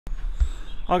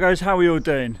Hi guys, how are you all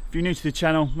doing? If you're new to the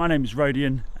channel, my name is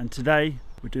Rodian and today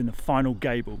we're doing the final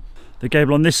gable. The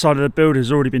gable on this side of the build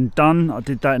has already been done. I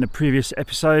did that in a previous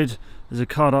episode. There's a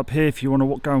card up here if you want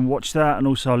to go and watch that, and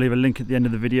also I'll leave a link at the end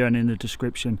of the video and in the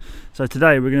description. So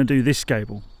today we're going to do this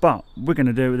gable, but we're going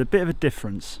to do it with a bit of a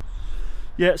difference.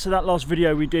 Yeah, so that last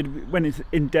video we did went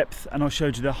in depth and I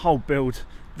showed you the whole build.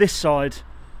 This side,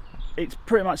 it's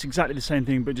pretty much exactly the same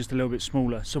thing but just a little bit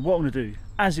smaller. So what I'm going to do,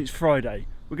 as it's Friday,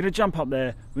 we're going to jump up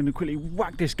there, we're going to quickly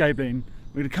whack this gable in,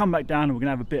 we're going to come back down and we're going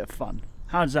to have a bit of fun.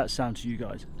 How does that sound to you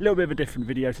guys? A little bit of a different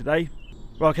video today.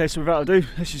 Right, okay, so without ado,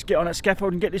 let's just get on that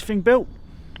scaffold and get this thing built.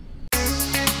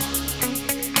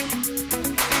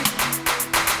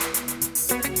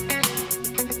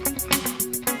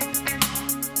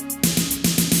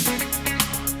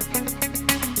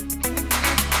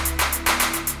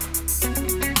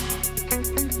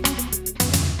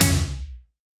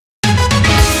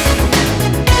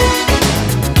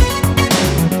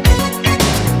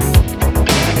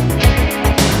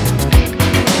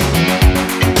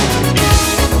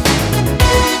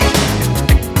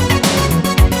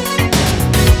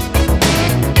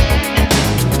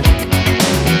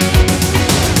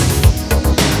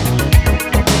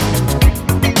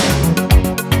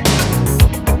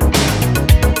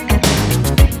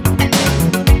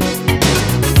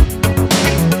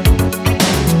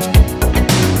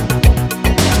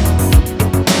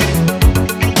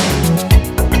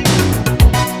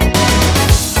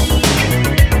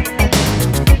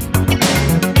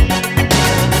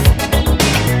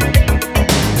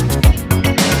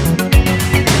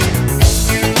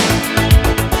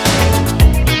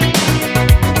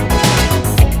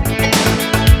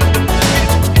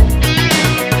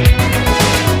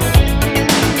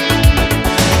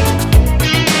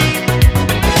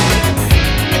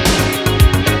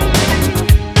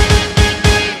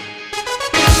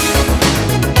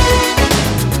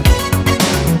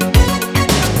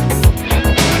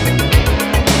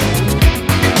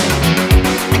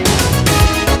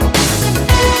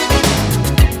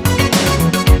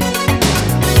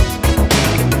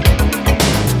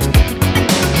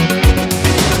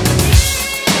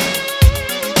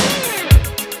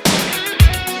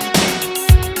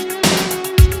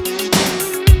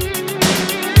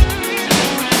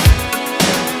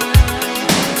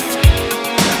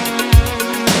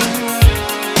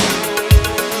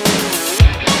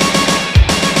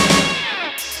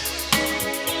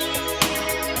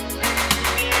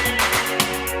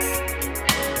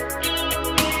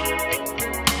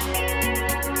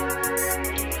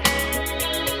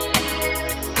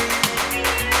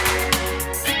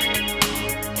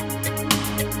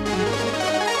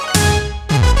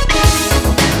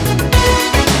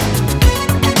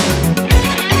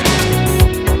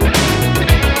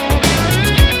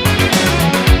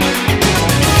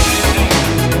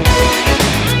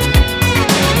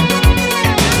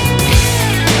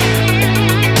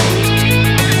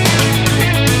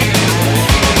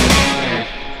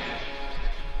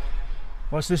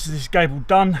 So this is this gable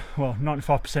done, well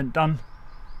 95% done.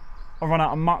 I run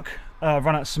out of muck,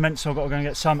 run out of cement, so I've got to go and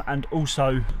get some, and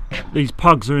also these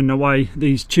pugs are in the way,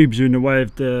 these tubes are in the way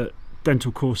of the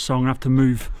dental course, so I'm going to have to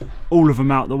move all of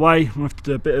them out of the way. I'm going to have to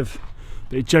do a bit of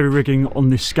jerry rigging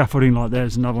on this scaffolding, like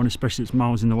there's another one, especially it's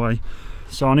miles in the way.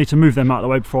 So I need to move them out of the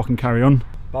way before I can carry on.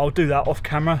 But I'll do that off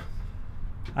camera,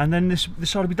 and then this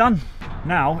side will be done.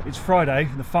 Now it's Friday,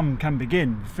 the fun can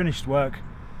begin. We've finished work,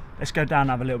 let's go down and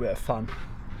have a little bit of fun.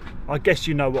 I guess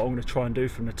you know what I'm going to try and do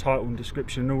from the title and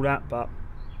description and all that, but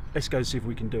let's go see if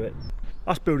we can do it.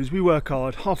 Us builders, we work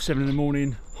hard, 7:30 in the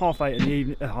morning, 8:30 in the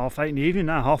evening, 8:30 in the evening,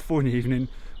 no, 4:30 in the evening.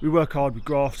 We work hard, we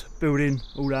graft, building,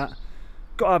 all that.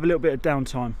 Got to have a little bit of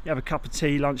downtime. You have a cup of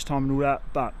tea, lunchtime and all that,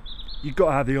 but you've got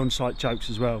to have the on-site jokes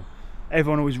as well.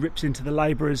 Everyone always rips into the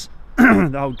labourers,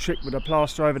 the whole trick with the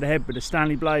plaster over the head with the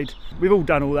Stanley blade. We've all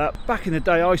done all that. Back in the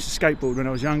day, I used to skateboard when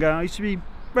I was younger. I used to be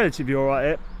relatively alright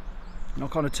at it. And I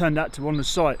kind of turned that to on the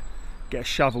site, get a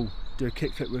shovel, do a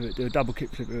kickflip with it, do a double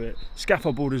kickflip with it,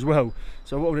 scaffold board as well.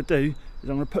 So what I'm going to do is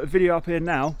I'm going to put a video up here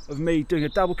now of me doing a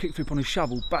double kickflip on a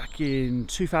shovel back in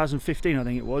 2015 I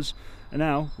think it was. And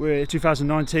now we're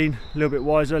 2019, a little bit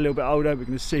wiser, a little bit older, we're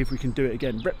going to see if we can do it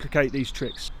again, replicate these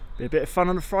tricks. Be a bit of fun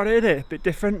on a Friday, isn't it? A bit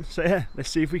different, so yeah, let's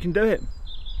see if we can do it.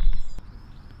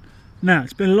 Now,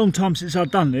 it's been a long time since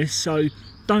I've done this, so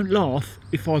don't laugh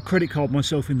if I credit card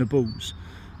myself in the balls.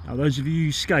 Now those of you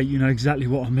who skate, you know exactly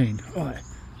what I mean. Right,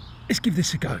 let's give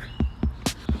this a go.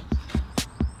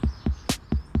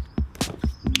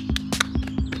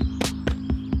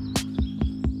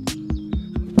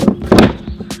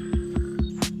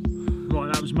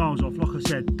 Right, that was miles off. Like I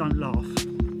said, don't laugh.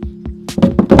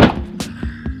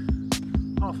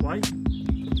 way.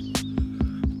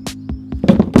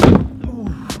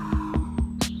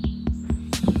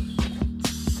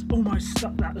 Almost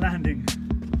stuck that landing.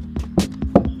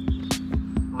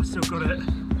 I still got it.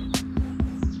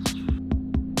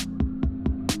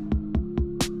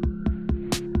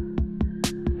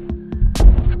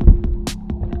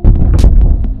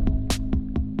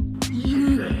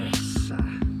 Yes!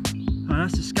 Oh,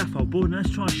 that's the scaffold board. Now let's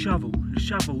try a shovel. The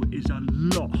shovel is a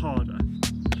lot harder.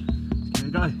 Here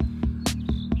we go.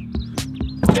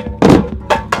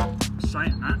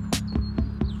 Saying that,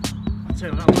 I'll tell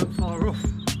you that went far off.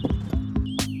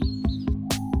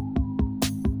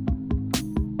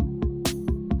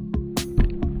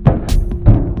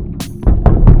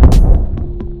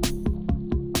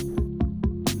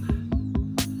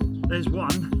 There's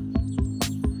one.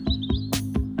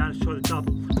 Now let's try the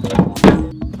double.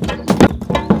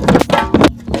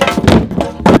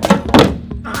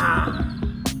 Ah,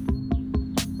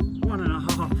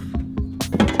 1.5.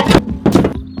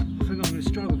 I think I'm going to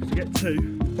struggle to get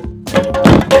 2.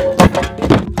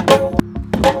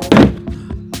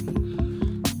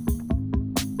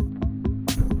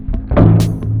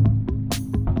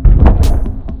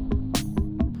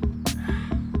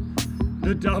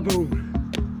 The double.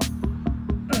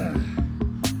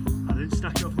 I didn't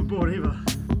stack it off my board either.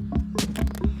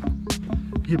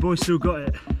 Your boy still got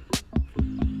it.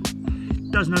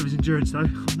 Doesn't have his endurance though.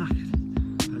 I'm knackered.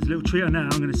 There's a little trio now.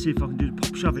 I'm going to see if I can do the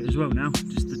pop shove it as well now.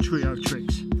 Just the trio of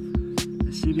tricks.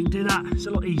 Let's see if we can do that. It's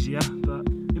a lot easier, but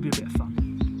it'll be a bit of fun.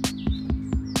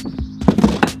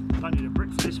 Don't need a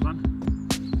brick for this one.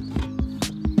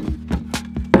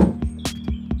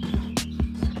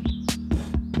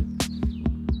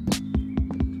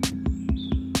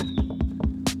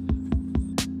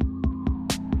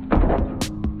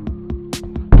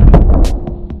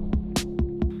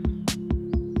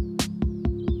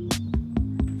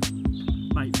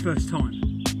 First time.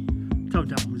 Told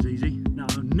that one was easy. Now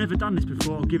I've never done this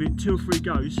before. I'll give it 2 or 3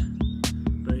 goes,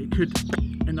 but it could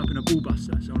end up in a ball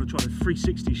buster. So I'm going to try the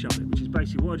 360 shove it, which is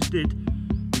basically what I just did.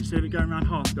 Instead of it going around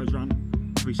half, it goes around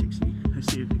 360.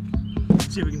 Let's see if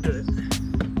we can do it.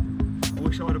 I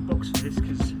wish I had a box for this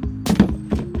because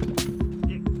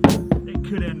it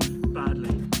could end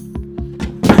badly.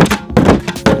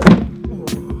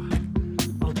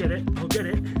 Oh, I'll get it. I'll get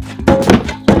it.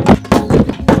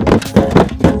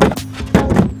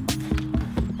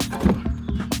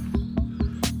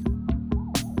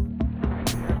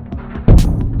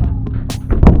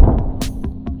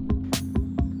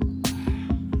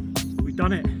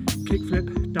 Done it.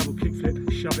 Kickflip, double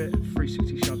kickflip, shove it,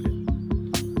 360 shove it.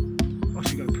 I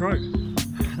should go pro.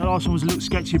 The last one was a little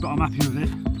sketchy, but I'm happy with it.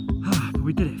 But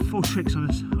we did it. 4 tricks on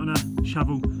a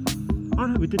shovel. Oh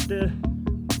no, we did the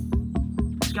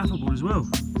scaffold board as well.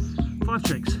 5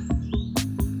 tricks.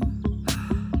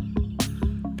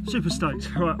 Super stoked.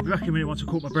 Right, I'll be back in a minute once I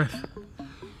caught my breath.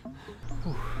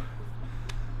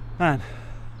 Man,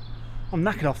 I'm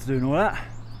knackered after doing all that.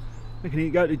 I can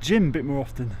go to the gym a bit more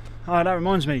often. Oh, that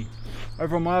reminds me,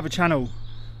 over on my other channel,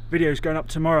 videos going up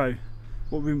tomorrow.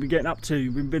 What we've been getting up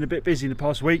to, we've been a bit busy in the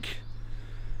past week.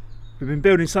 We've been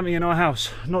building something in our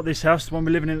house, not this house, the one we're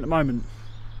living in at the moment.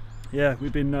 Yeah,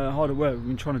 we've been hard at work, we've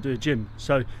been trying to do a gym.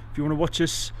 So if you want to watch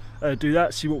us do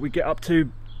that, see what we get up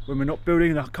to when we're not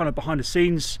building, kind of behind the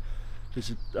scenes.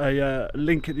 There's a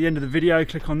link at the end of the video,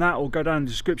 click on that or go down in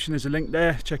the description, there's a link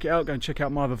there, check it out, go and check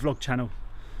out my other vlog channel.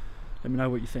 Let me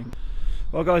know what you think.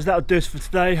 Well guys, that'll do us for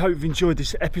today. Hope you've enjoyed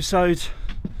this episode.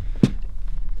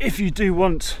 If you do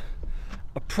want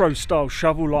a pro style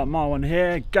shovel like my one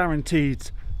here, guaranteed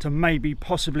to maybe,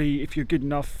 possibly, if you're good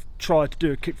enough, try to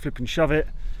do a kickflip and shove it.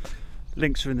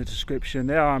 Links are in the description.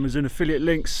 They are Amazon affiliate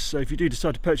links, so if you do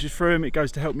decide to purchase through them, it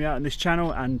goes to help me out in this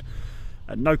channel and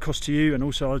at no cost to you, and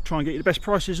also I'll try and get you the best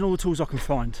prices and all the tools I can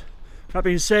find. That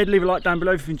being said, leave a like down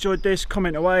below if you enjoyed this,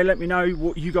 comment away, let me know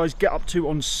what you guys get up to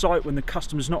on site when the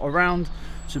customer's not around,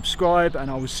 subscribe,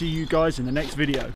 and I will see you guys in the next video.